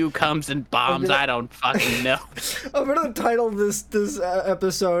Light 2 comes and bombs. I don't fucking know. I'm gonna title this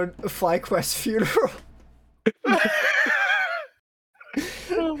episode FlyQuest Funeral.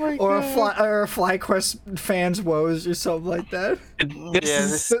 Oh my or God. a FlyQuest fans' woes or something like that.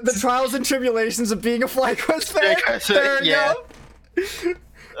 This The trials and tribulations of being a FlyQuest fan. There you go.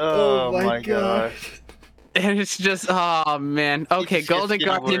 Oh my God. And it's just, oh man. Okay, It's Golden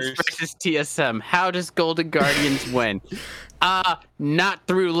getting Guardians worse. versus TSM. How does Golden Guardians win? Not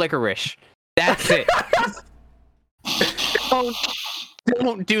through Licorice. That's it.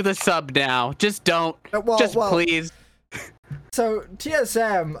 Don't do the sub now. Just don't. Please. So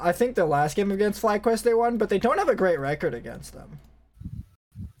TSM, I think the last game against FlyQuest they won, but they don't have a great record against them.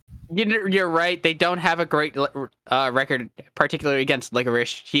 You're right. They don't have a great record, particularly against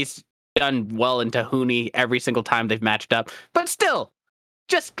Licorice. He's done well in Tahuni every single time they've matched up. But still,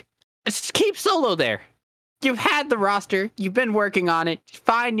 just keep Solo there. You've had the roster. You've been working on it.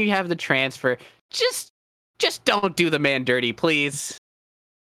 Fine, you have the transfer. Just don't do the man dirty, please.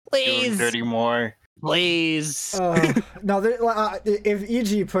 Please. Do 30 more. Please. No, if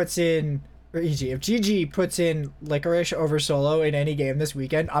EG puts in, or EG, if GG puts in Licorice over Solo in any game this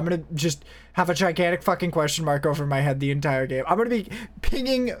weekend, I'm gonna just have a gigantic fucking question mark over my head the entire game. I'm gonna be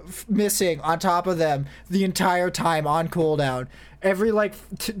pinging missing on top of them the entire time on cooldown. Every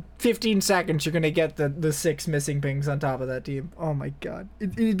 15 seconds, you're gonna get the 6 missing pings on top of that team. Oh my God,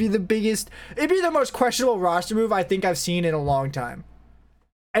 it'd be the most questionable roster move I think I've seen in a long time,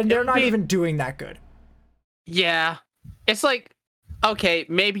 and they're not even doing that good. Yeah, it's like, okay,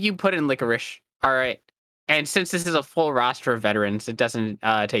 maybe you put in Licorice, all right. And since this is a full roster of veterans, it doesn't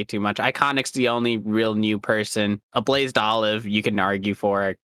take too much. Iconic's the only real new person. A Blazed Olive, you can argue for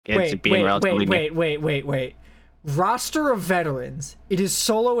it. Wait. Roster of veterans. It is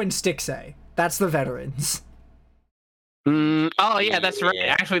Solo and Stixxay. That's the veterans. Oh yeah, that's right.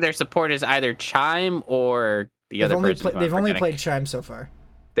 Actually, their support is either Chime or the other person. They've only played Chime so far.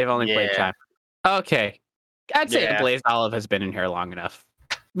 They've only played Chime. Okay. I'd say the Blazed Olive has been in here long enough.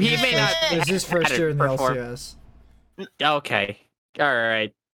 He may not. It's his first year in the LCS. Okay. All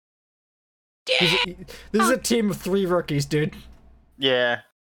right. This is a team of 3 rookies, dude. Yeah.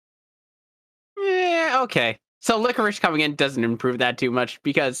 Yeah, okay. So Licorice coming in doesn't improve that too much,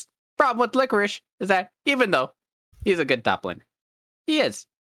 because problem with Licorice is that even though he's a good top laner, he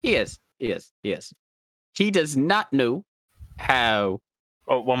does not know how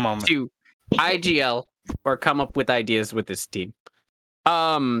one moment. to IGL or come up with ideas with this team.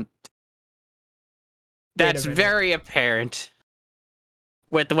 That's very apparent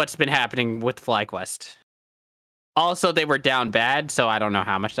with what's been happening with FlyQuest. Also, they were down bad, so I don't know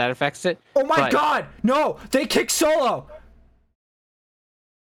how much that affects it. Oh my God! No! They kicked Solo!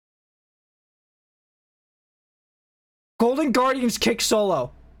 Golden Guardians kick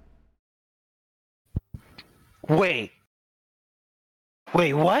Solo. Wait,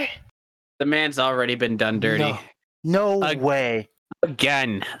 what? The man's already been done dirty. No way.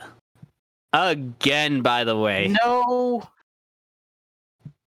 Again, by the way. No.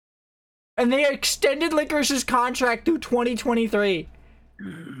 And they extended Licorice's contract through 2023.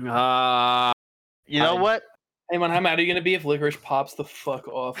 You know what? Hey man, how mad are you gonna be if Licorice pops the fuck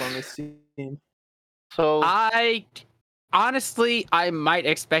off on this team? So honestly, I might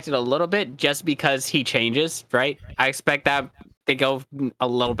expect it a little bit just because he changes, right? I expect that they go a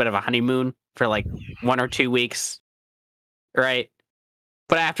little bit of a honeymoon for like 1 or 2 weeks, right?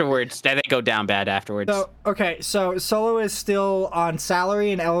 But afterwards, they go down bad afterwards. So, okay, so Solo is still on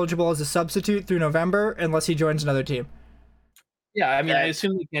salary and eligible as a substitute through November unless he joins another team. Yeah, I mean, I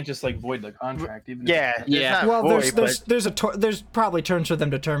assume they can't just like void the contract. Even yeah. Well, there's probably terms for them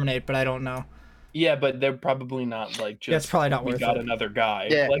to terminate, but I don't know. Yeah, but they're probably not like just. That's probably not we worth got it. another guy.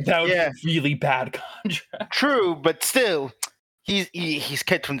 Yeah, like that would be a really bad contract. True, but still, he's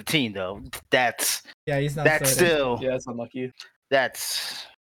kicked from the team though. That's he's not. That's starting. still. Yeah, that's unlucky. That's.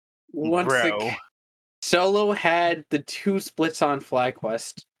 Once Solo had the 2 splits on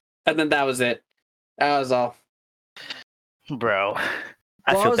FlyQuest, and then that was it. That was all. Bro,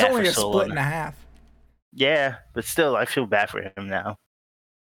 I feel was bad only for a Solo split and now. a half. Yeah, but still, I feel bad for him now.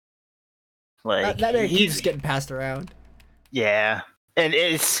 Like that keeps getting passed around. Yeah, and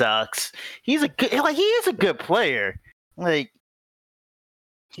it sucks. He is a good player. Like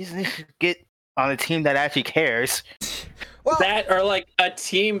he should get on a team that actually cares. Well, that or like a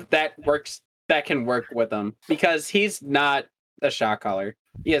team that can work with him, because he's not a shot caller.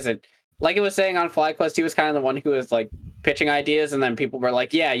 He isn't. Like it was saying on FlyQuest, he was kind of the one who was like pitching ideas, and then people were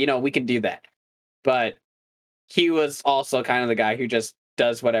like, "Yeah, we can do that." But he was also kind of the guy who just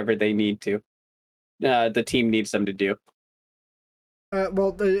does whatever they need to. The team needs them to do.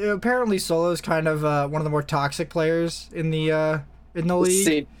 Apparently Solo is kind of one of the more toxic players in the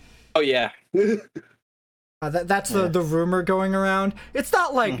league. Oh yeah. That's the rumor going around. It's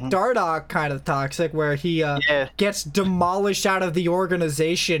not like Dardoch kind of toxic, where he gets demolished out of the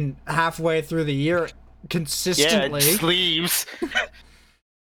organization halfway through the year consistently. Yeah, sleeves.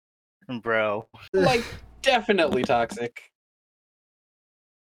 Bro. Like, definitely toxic.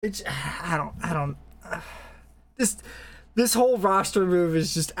 I don't. This whole roster move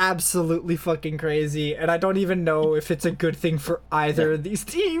is just absolutely fucking crazy, and I don't even know if it's a good thing for either of these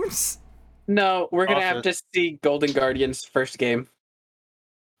teams. No, we're gonna have to see Golden Guardians first game.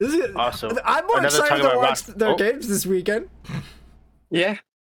 Awesome. I'm more excited to watch their games this weekend. Yeah.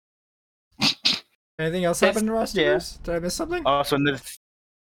 Anything else happened in roster moves? Did I miss something? Also,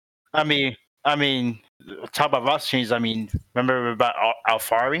 I mean, talk about roster changes. I mean, remember about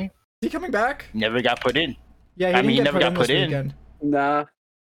Alfari? Is he coming back? Never got put in. Yeah, he never got put in. Nah.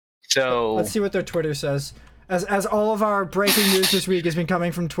 So let's see what their Twitter says. As all of our breaking news this week has been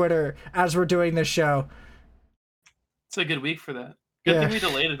coming from Twitter as we're doing this show. It's a good week for that. Good thing we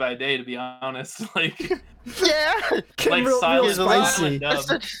delayed it by a day, to be honest. Like, like real spicy.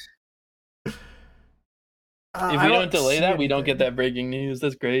 If we don't delay that, we don't get that breaking news.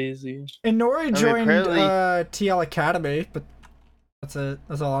 That's crazy. And Nori joined TL Academy, but that's it.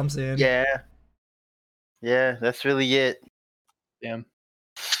 That's all I'm seeing. Yeah, that's really it. Damn.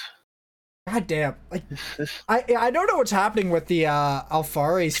 God damn! Like, I don't know what's happening with the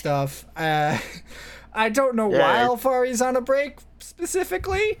Alfari stuff. I don't know why Alfari's on a break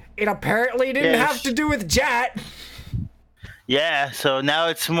specifically. It apparently didn't have to do with Jat. Yeah, so now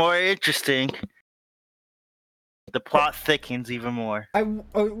it's more interesting. The plot thickens even more.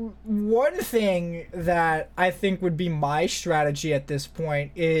 One thing that I think would be my strategy at this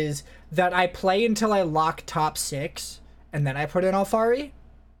point is that I play until I lock top 6, and then I put in Alfari.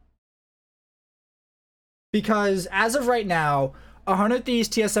 Because as of right now, 100 Thieves,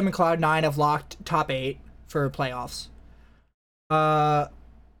 TSM, and Cloud9 have locked top 8 for playoffs. I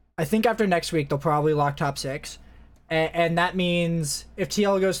think after next week, they'll probably lock top 6. And that means if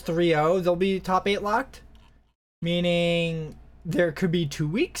TL goes 3-0, they'll be top 8 locked. Meaning there could be 2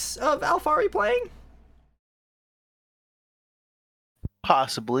 weeks of Alfari playing?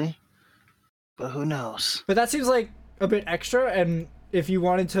 Possibly. But who knows? But that seems like a bit extra, and if you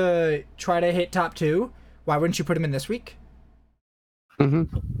wanted to try to hit top 2, why wouldn't you put him in this week?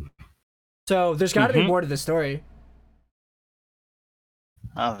 So there's got to be more to the story.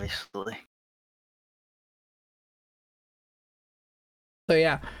 Obviously. So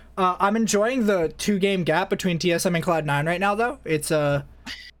yeah, I'm enjoying the 2-game gap between TSM and Cloud9 right now, though. It's a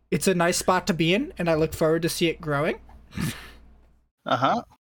nice spot to be in, and I look forward to see it growing. That's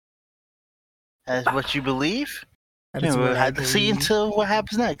what you believe? We'll have to see until what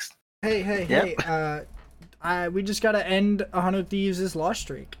happens next. Hey, we just gotta end 100 Thieves' loss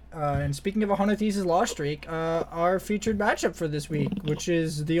streak. And speaking of 100 Thieves' loss streak, our featured matchup for this week, which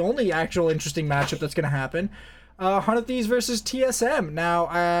is the only actual interesting matchup that's gonna happen, 100 Thieves versus TSM. Now,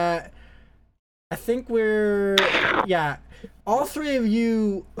 I think all 3 of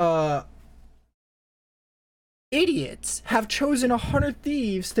you idiots have chosen 100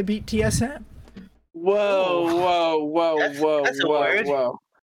 Thieves to beat TSM. Whoa. That's a word.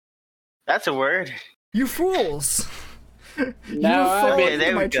 That's a word. You fools! Now fall okay, into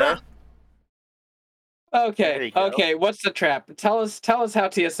there my we go. trap. There you go. Okay. What's the trap? Tell us how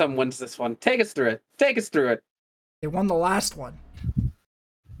TSM wins this one. Take us through it. They won the last one.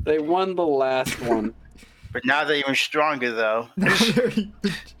 They won the last one. But now they're even stronger, though. Now they're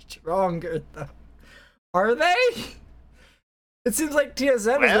even stronger, though. Are they? It seems like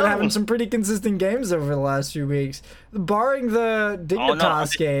TSM has been having some pretty consistent games over the last few weeks. Barring the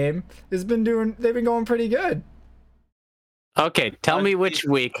Dignitas game, they've been going pretty good. Okay, tell me which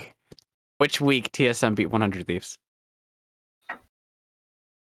week TSM beat 100 Thieves.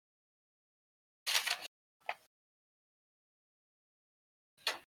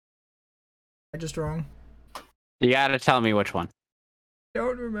 I just wrong. You gotta tell me which one. I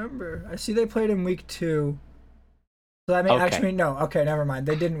don't remember. I see they played in week 2. So that means actually no. Okay, never mind.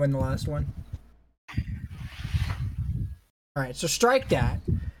 They didn't win the last one. All right, so strike that.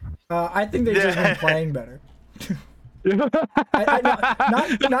 I think they've just been playing better. Not.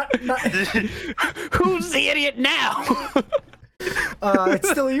 Who's the idiot now? It's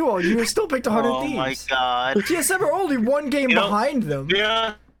still you all. You still picked 100 Thieves. Oh my god. TSM are only one game behind them.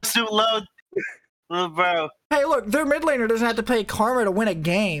 Yeah, suit load. Little bro. Hey, look, their mid laner doesn't have to play Karma to win a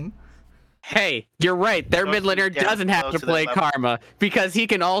game. Hey, you're right. Their mid laner doesn't have to play Karma because he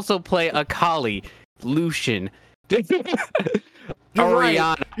can also play Akali, Lucian. You're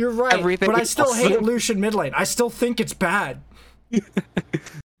right. You're right. But I still hate Lucian mid lane. I still think it's bad.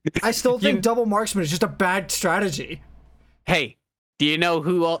 I still think double marksman is just a bad strategy. Hey, do you know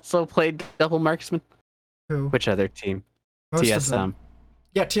who also played double marksman? Who? Which other team? Most TSM.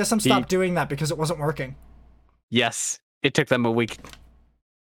 Yeah, TSM stopped doing that because it wasn't working. Yes, it took them a week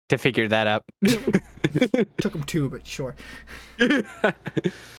to figure that out. Took them 2, but sure.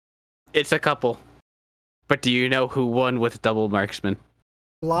 It's a couple. But do you know who won with double marksman?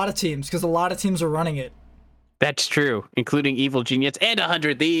 A lot of teams, because a lot of teams are running it. That's true, including Evil Genius and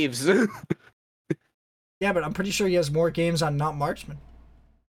 100 Thieves. Yeah, but I'm pretty sure he has more games on not marksman.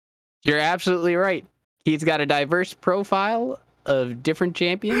 You're absolutely right. He's got a diverse profile of different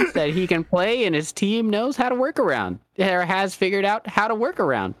champions that he can play, and his team knows how to work around, or has figured out how to work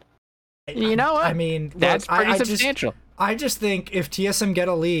around. You know what? I mean, that's look, pretty substantial. I just think if TSM get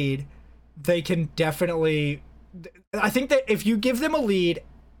a lead, they can definitely. I think that if you give them a lead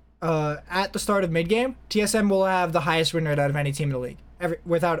at the start of mid game, TSM will have the highest win rate out of any team in the league.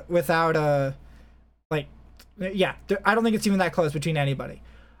 Without I don't think it's even that close between anybody.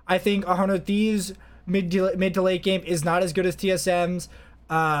 I think 100 Thieves mid to late game is not as good as TSM's.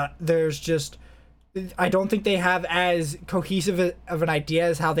 There's just, I don't think they have as cohesive of an idea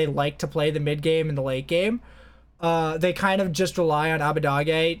as how they like to play the mid game and the late game. They kind of just rely on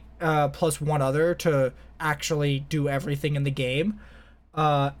Abbedagge plus one other to actually do everything in the game.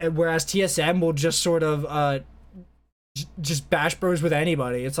 Whereas TSM will just sort of just bash bros with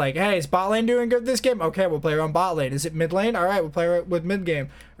anybody. It's like, hey, is bot lane doing good this game? Okay, we'll play around bot lane. Is it mid lane? All right, we'll play with mid game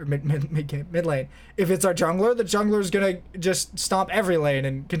or mid lane. If it's our jungler, the jungler's gonna just stomp every lane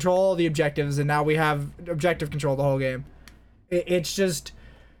and control all the objectives, and now we have objective control the whole game. It's just,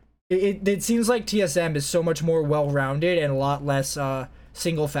 it seems like TSM is so much more well-rounded and a lot less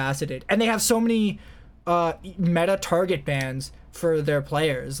single-faceted, and they have so many meta target bans for their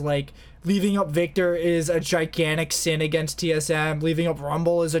players. Like, leaving up Victor is a gigantic sin against TSM. Leaving up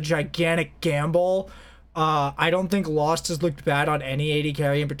Rumble is a gigantic gamble. I don't think Lost has looked bad on any AD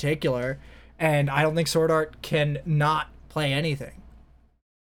carry in particular, and I don't think Sword Art can not play anything.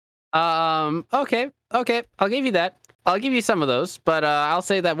 Okay, I'll give you that. I'll give you some of those, but I'll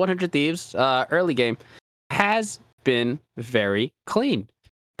say that 100 Thieves early game has been very clean.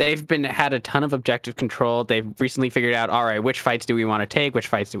 They've had a ton of objective control. They've recently figured out, all right, which fights do we want to take, which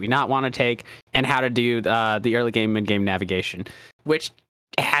fights do we not want to take, and how to do the early game, mid game navigation, which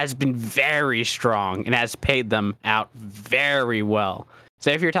has been very strong and has paid them out very well.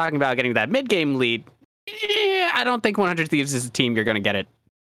 So if you're talking about getting that mid game lead, I don't think 100 Thieves is a team you're going to get it.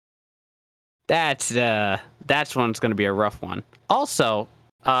 That's one's going to be a rough one. Also,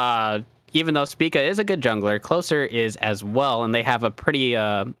 even though Spica is a good jungler, Closer is as well, and they have a pretty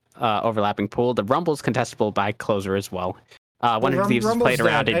overlapping pool. The Rumble's contestable by Closer as well. 100 Thieves has played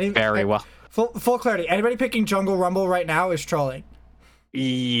around it very well. Full clarity, anybody picking jungle Rumble right now is trolling.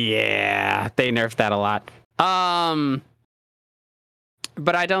 Yeah, they nerfed that a lot.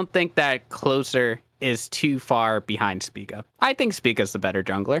 But I don't think that Closer is too far behind Spica. I think Spica's the better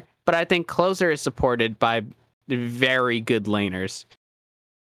jungler, but I think Closer is supported by very good laners,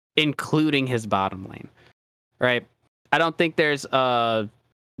 including his bottom lane, right? I don't think there's a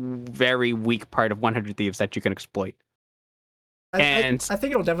very weak part of 100 Thieves that you can exploit. I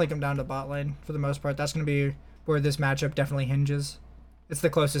think it'll definitely come down to bot lane for the most part. That's going to be where this matchup definitely hinges. It's the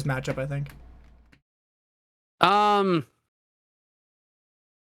closest matchup, I think.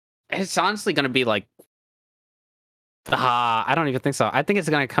 It's honestly going to be like, I don't even think so. I think it's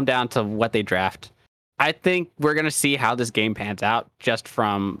going to come down to what they draft. I think we're going to see how this game pans out just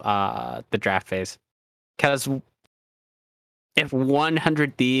from the draft phase. Because if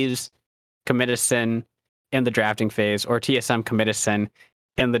 100 Thieves commit a sin in the drafting phase, or TSM commit a sin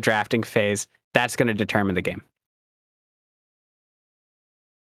in the drafting phase, that's going to determine the game.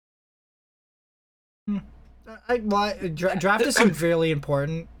 Draft is severely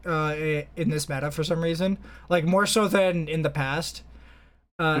important in this meta for some reason, like more so than in the past,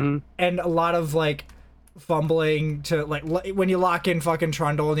 and a lot of like fumbling to like when you lock in fucking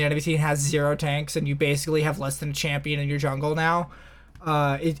Trundle and the enemy team has 0 tanks and you basically have less than a champion in your jungle now.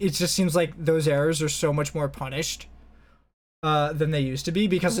 It just seems like those errors are so much more punished than they used to be,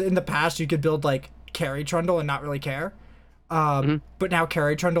 because in the past you could build like carry Trundle and not really care, but now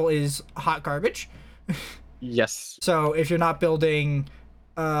carry Trundle is hot garbage. Yes. So if you're not building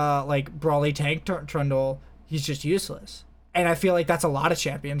like Brawly tank Trundle, he's just useless. And I feel like that's a lot of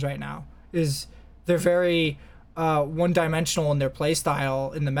champions right now, is they're very one-dimensional in their play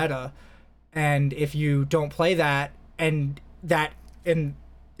style in the meta, and if you don't play that, and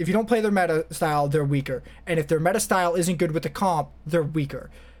if you don't play their meta style, they're weaker. And if their meta style isn't good with the comp, they're weaker.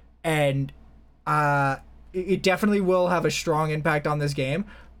 And it definitely will have a strong impact on this game.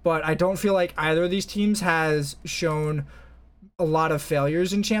 But I don't feel like either of these teams has shown a lot of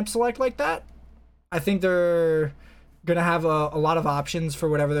failures in Champ Select like that. I think they're going to have a lot of options for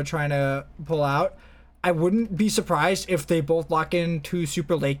whatever they're trying to pull out. I wouldn't be surprised if they both lock in 2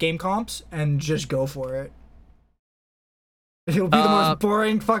 super late game comps and just go for it. It'll be the most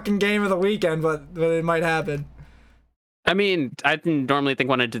boring fucking game of the weekend, but it might happen. I mean, I normally think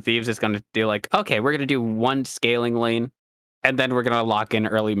 100 Thieves is going to do like, okay, we're going to do 1 scaling lane, and then we're going to lock in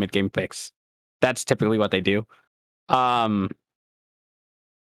early mid-game picks. That's typically what they do. As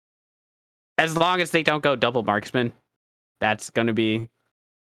long as they don't go double marksman, that's going to be...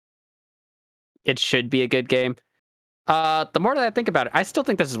 It should be a good game. The more that I think about it, I still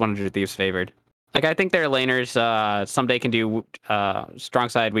think this is 100 Thieves favored. Like, I think their laners someday can do strong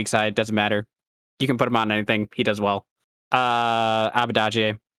side, weak side, doesn't matter. You can put him on anything. He does well.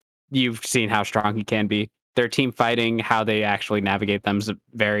 Abbedagge, you've seen how strong he can be. Their team fighting, how they actually navigate them is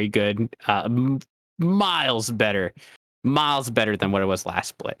very good. Miles better than what it was last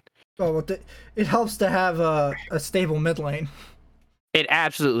split. Oh, well, it helps to have a stable mid lane. It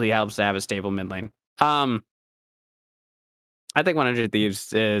absolutely helps to have a stable mid lane. I think 100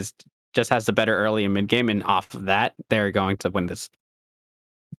 Thieves just has the better early and mid game, and off of that, they're going to win this.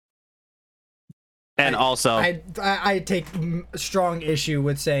 And I take strong issue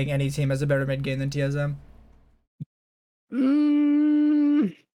with saying any team has a better mid game than TSM. Yeah.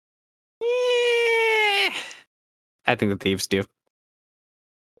 I think the Thieves do.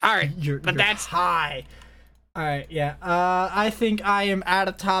 All right, you're that's high. All right, yeah. I think I am out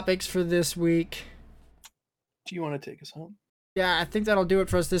of topics for this week. Do you want to take us home? Yeah, I think that'll do it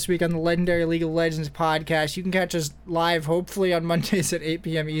for us this week on the Legendary League of Legends podcast. You can catch us live, hopefully, on Mondays at 8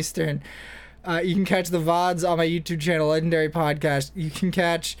 p.m. Eastern. You can catch the VODs on my YouTube channel, Legendary Podcast. You can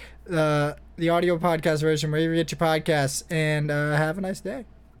catch the audio podcast version wherever you get your podcasts. And have a nice day.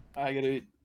 I gotta